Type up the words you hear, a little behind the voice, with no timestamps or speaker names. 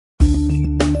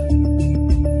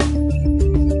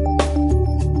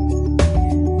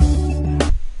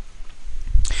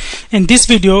In this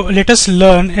video, let us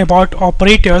learn about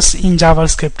operators in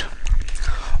JavaScript.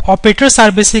 Operators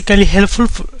are basically helpful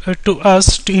to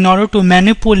us in order to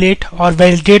manipulate or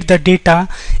validate the data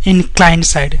in client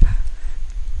side.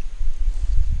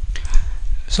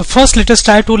 So first let us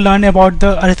try to learn about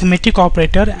the arithmetic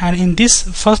operator, and in this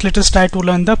first let us try to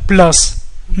learn the plus,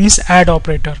 means add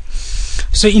operator.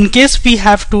 So in case we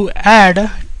have to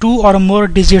add two or more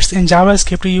digits in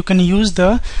JavaScript, you can use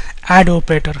the add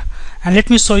operator, and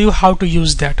let me show you how to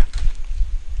use that.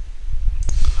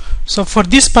 So for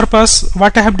this purpose,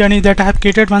 what I have done is that I have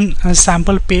created one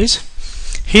sample page.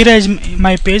 Here is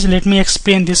my page. Let me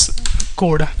explain this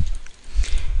code.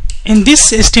 In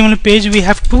this HTML page we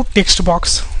have two text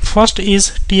box. First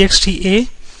is txt_a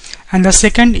and the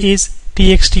second is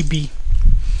txt_b,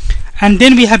 and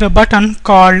then we have a button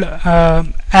called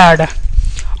add.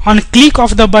 On click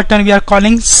of the button we are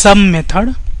calling sum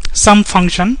method, sum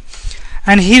function,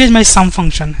 and here is my sum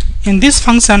function. In this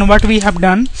function what we have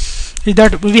done is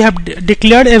that we have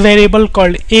declared a variable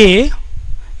called a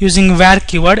using var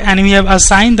keyword, and we have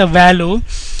assigned the value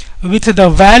with the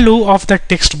value of the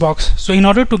text box. So in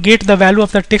order to get the value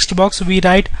of the text box, we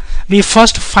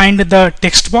first find the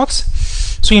text box.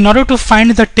 So in order to find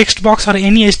the text box or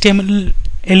any HTML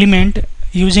element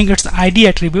using its ID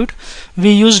attribute,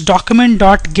 we use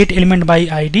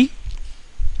document.getElementById,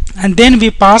 and then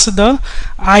we pass the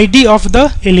ID of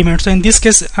the element. So in this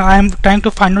case I am trying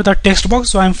to find out the text box,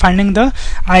 so I am finding the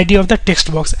ID of the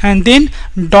text box, and then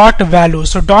dot value.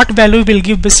 So dot value will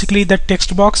give basically the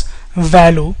text box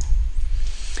value,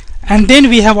 and then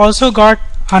we have also got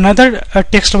another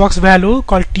text box value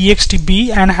called txt_b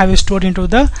and have stored into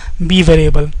the b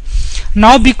variable.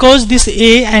 Now because this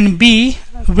a and b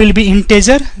will be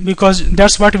integer, because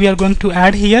that's what we are going to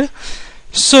add here,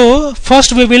 so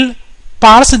first we will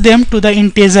parse them to the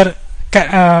integer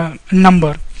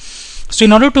number. So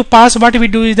in order to parse, what we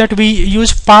do is that we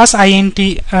use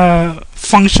parseInt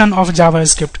function of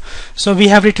JavaScript. So we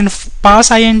have written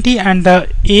parseInt, and the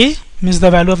a means the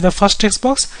value of the first text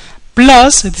box,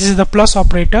 plus this is the plus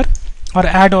operator or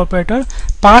add operator,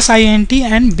 parseInt,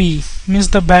 and b means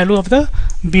the value of the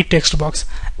b text box,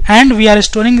 and we are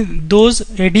storing those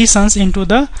additions into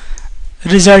the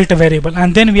result variable,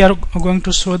 and then we are going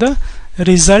to show the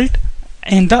result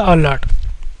in the alert.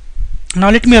 Now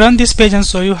let me run this page and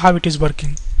show you how it is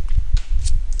working.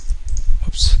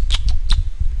 Oops.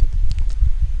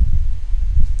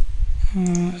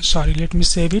 Sorry, let me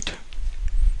save it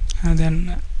and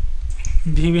then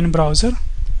view in browser,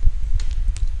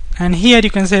 and here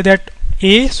you can say that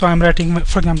a, so I am writing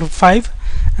for example 5,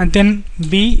 and then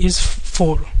b is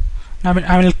 4. Now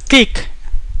I will click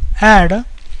add.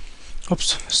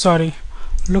 Oops, sorry,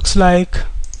 looks like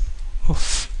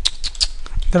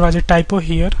there was a typo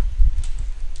here.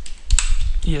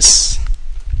 Yes,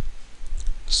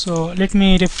 so let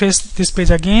me refresh this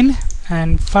page again,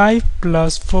 and 5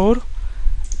 plus 4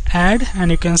 add,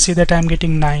 and you can see that I am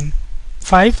getting 9.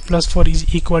 5 plus 4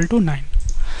 is equal to 9.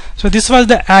 So this was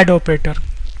the add operator.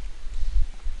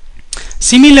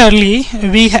 Similarly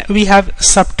we have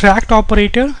subtract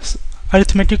operator,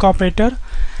 arithmetic operator,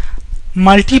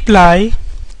 multiply,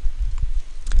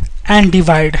 and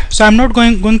divide. So I'm not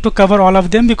going to cover all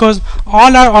of them because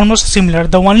all are almost similar.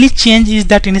 The only change is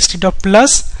that instead of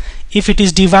plus, if it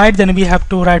is divide, then we have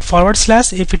to write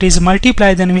 /. If it is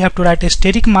multiply, then we have to write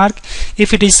asterisk mark.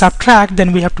 If it is subtract,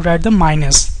 then we have to write the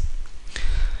minus.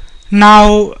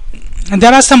 Now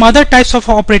there are some other types of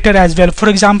operator as well. For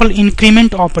example,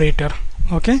 increment operator.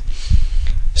 Okay,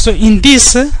 so in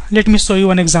this let me show you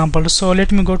one example. So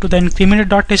let me go to the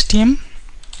increment.html,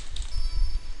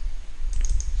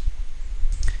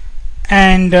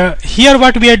 and here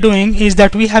what we are doing is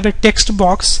that we have a text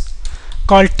box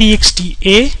called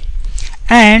txt_a,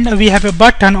 and we have a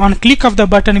button. On click of the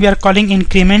button we are calling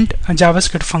increment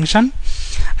JavaScript function,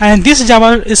 and this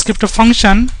JavaScript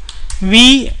function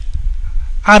we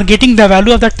are getting the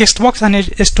value of the text box and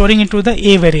storing into the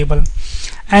a variable.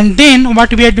 And then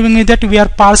what we are doing is that we are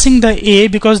parsing the a,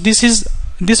 because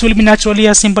this will be naturally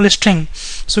a simple string,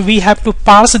 so we have to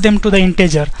parse them to the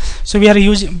integer. So we are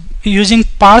using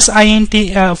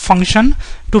parseInt function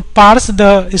to parse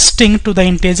the string to the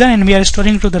integer, and we are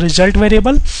storing to the result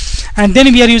variable. And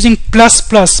then we are using plus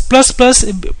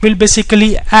will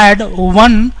basically add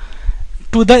 1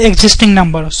 to the existing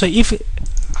number. So if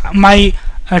my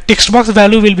text box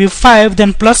value will be 5,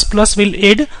 then plus will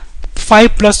add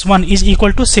 5 plus 1 is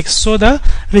equal to 6, so the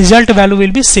result value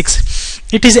will be 6.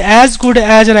 It is as good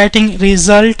as writing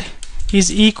result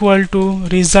is equal to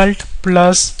result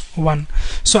plus 1.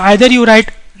 So either you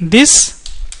write this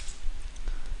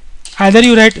or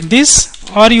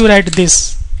you write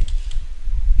this.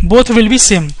 both will be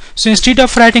same. So instead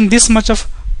of writing this much of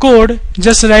code,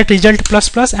 just write result plus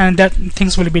plus and that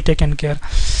things will be taken care.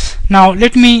 Now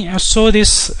let me show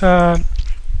this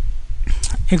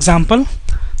example.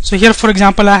 So here for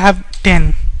example I have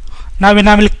 10. Now when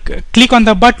I will click on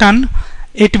the button,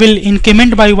 it will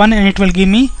increment by 1 and it will give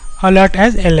me alert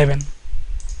as 11.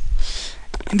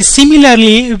 And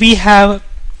similarly we have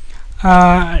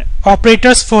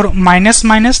operators for minus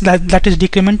minus, that is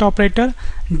decrement operator,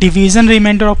 division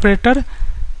remainder operator,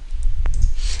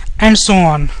 and so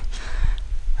on.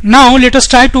 Now let us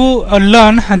try to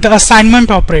learn the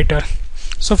assignment operator.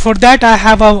 So for that I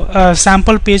have a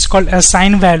sample page called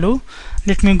assign value.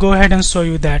 Let me go ahead and show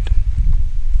you that.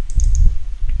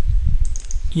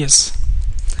 Yes.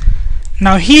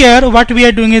 Now here what we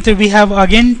are doing is we have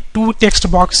again two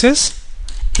text boxes,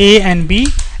 A and B,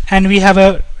 and we have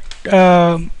a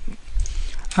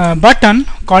button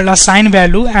called assign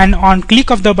value, and on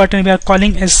click of the button we are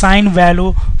calling assign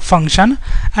value function,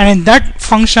 and in that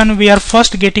function we are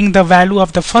first getting the value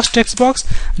of the first text box,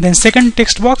 then second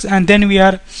text box, and then we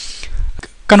are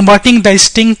converting the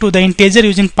string to the integer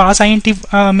using parseInt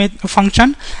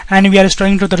function, and we are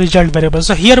storing to the result variable.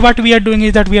 So here what we are doing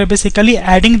is that we are basically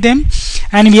adding them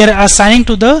and we are assigning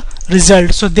to the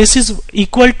result. So this is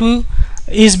equal to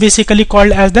is basically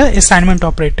called as the assignment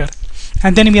operator,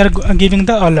 and then we are giving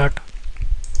the alert.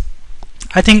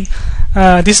 I think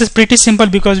this is pretty simple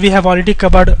because we have already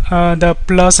covered the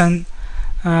plus and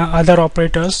other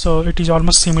operators, so it is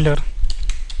almost similar.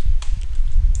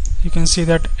 You can see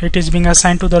that it is being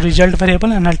assigned to the result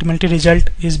variable and ultimately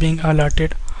result is being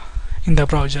alerted in the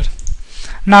browser.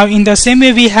 Now in the same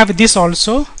way we have this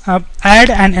also, add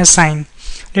and assign.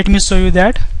 Let me show you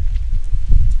that.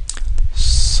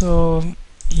 So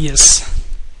yes,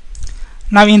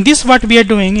 now in this what we are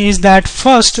doing is that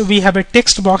first we have a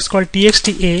text box called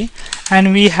txta,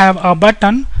 and we have a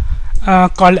button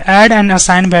called add and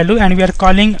assign value, and we are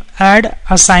calling add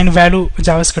assign value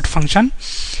JavaScript function.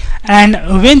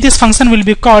 And when this function will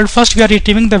be called, first we are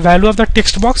retrieving the value of the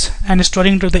text box and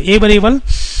storing to the a variable,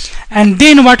 and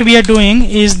then what we are doing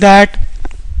is that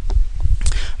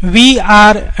we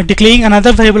are declaring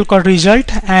another variable called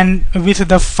result and with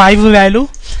the 5 value,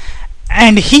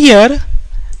 and here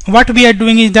what we are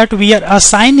doing is that we are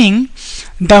assigning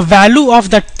the value of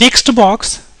the text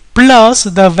box plus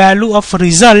the value of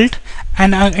result,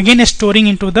 and again storing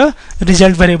into the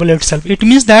result variable itself. It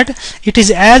means that it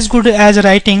is as good as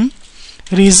writing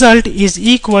result is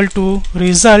equal to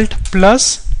result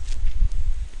plus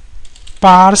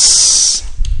parse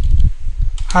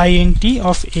int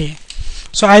of a.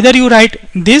 So either you write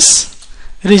this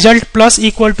result plus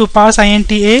equal to parse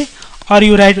int a, or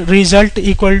you write result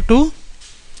equal to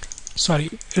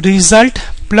result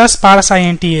plus parse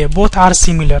int a. Both are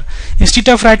similar. Instead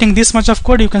of writing this much of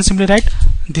code, you can simply write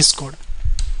this code.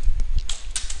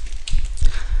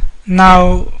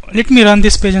 Now let me run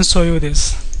this page and show you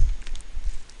this.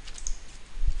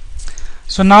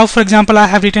 So now for example I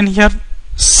have written here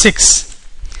 6.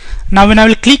 Now when I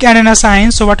will click add and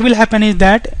assign, so what will happen is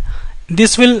that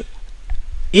this will,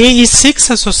 a is 6,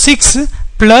 so 6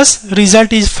 plus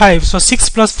result is 5, so 6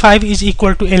 plus 5 is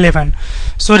equal to 11.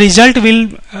 So result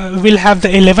will have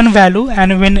the 11 value,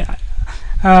 and when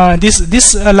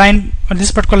this line or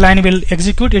this particular line will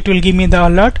execute, it will give me the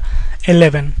alert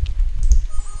 11.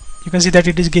 You can see that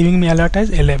it is giving me alert as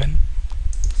 11.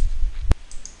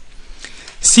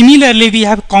 Similarly we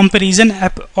have comparison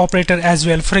operator as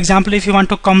well. For example, if you want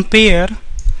to compare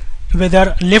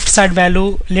whether left side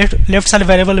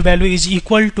variable value is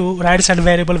equal to right side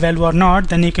variable value or not,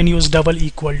 then you can use double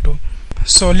equal to.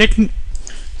 So let me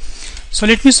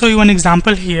show you one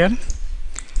example here.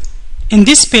 In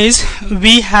this page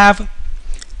we have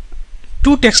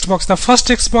two text box. The first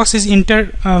text box is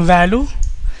enter value,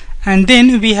 and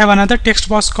then we have another text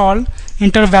box called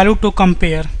enter value to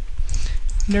compare.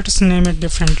 Let us name it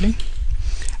differently.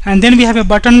 And then we have a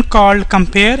button called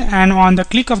compare, and on the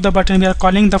click of the button we are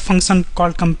calling the function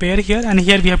called compare here, and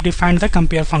here we have defined the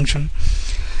compare function.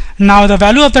 Now the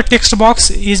value of the text box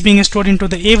is being stored into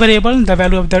the a variable, the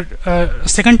value of the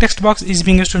second text box is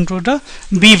being stored into the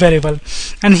b variable,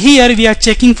 and here we are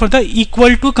checking for the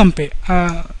equal to compare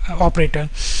operator.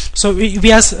 So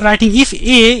we are writing if a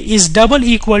is double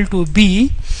equal to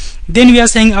b, then we are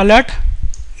saying alert,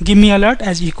 give me alert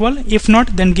as equal. If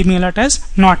not, then give me alert as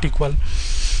not equal.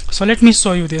 So let me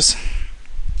show you this.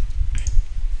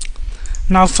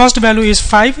 Now first value is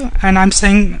 5, and I'm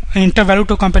saying enter value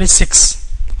to compare is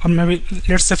 6, or maybe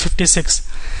let's say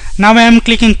 56. Now I am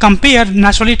clicking compare.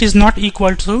 Naturally it is not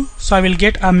equal to, so I will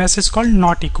get a message called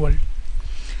not equal.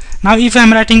 Now if I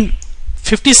am writing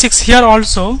 56 here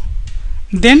also,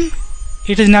 then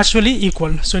it is naturally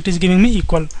equal, so it is giving me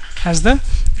equal as the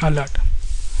alert.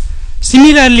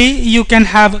 Similarly, you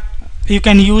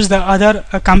can use the other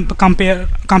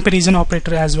comparison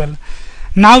operator as well.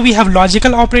 Now we have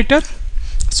logical operator.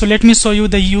 So let me show you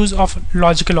the use of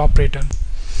logical operator.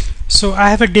 So I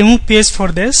have a demo page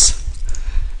for this.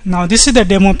 Now this is the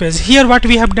demo page. Here what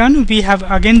we have done, we have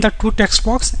again the two text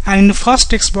box, and in the first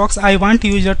text box I want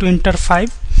user to enter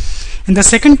 5. In the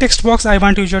second text box I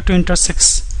want user to enter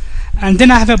 6. And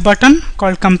then I have a button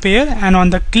called compare, and on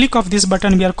the click of this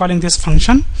button we are calling this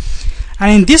function.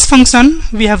 And in this function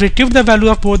we have retrieved the value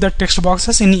of both the text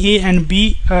boxes in A and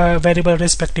B variable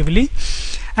respectively,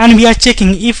 and we are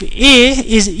checking if A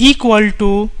is equal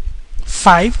to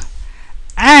 5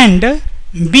 and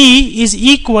B is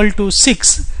equal to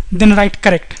 6, then write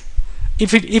correct.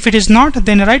 If it is not,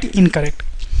 then write incorrect.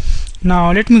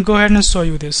 Now let me go ahead and show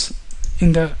you this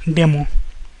in the demo.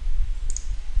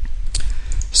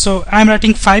 So I am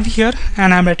writing 5 here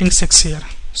and I am writing 6 here,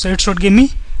 so it should give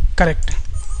me correct.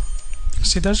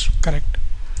 See, that's correct.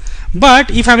 But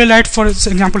if I will write, for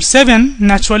example, 7,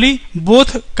 naturally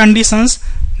both conditions,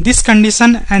 this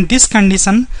condition and this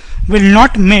condition, will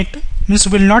not meet, means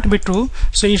will not be true,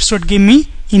 so it should give me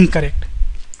incorrect.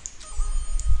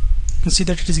 You see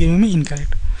that it is giving me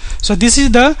incorrect. So this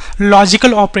is the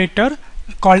logical operator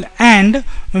called AND,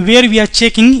 where we are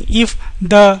checking if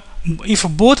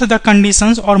both the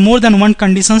conditions or more than one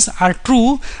conditions are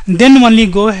true, then only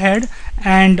go ahead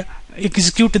and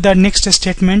execute the next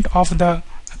statement of the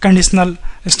conditional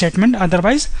statement,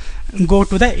 otherwise go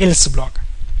to the else block.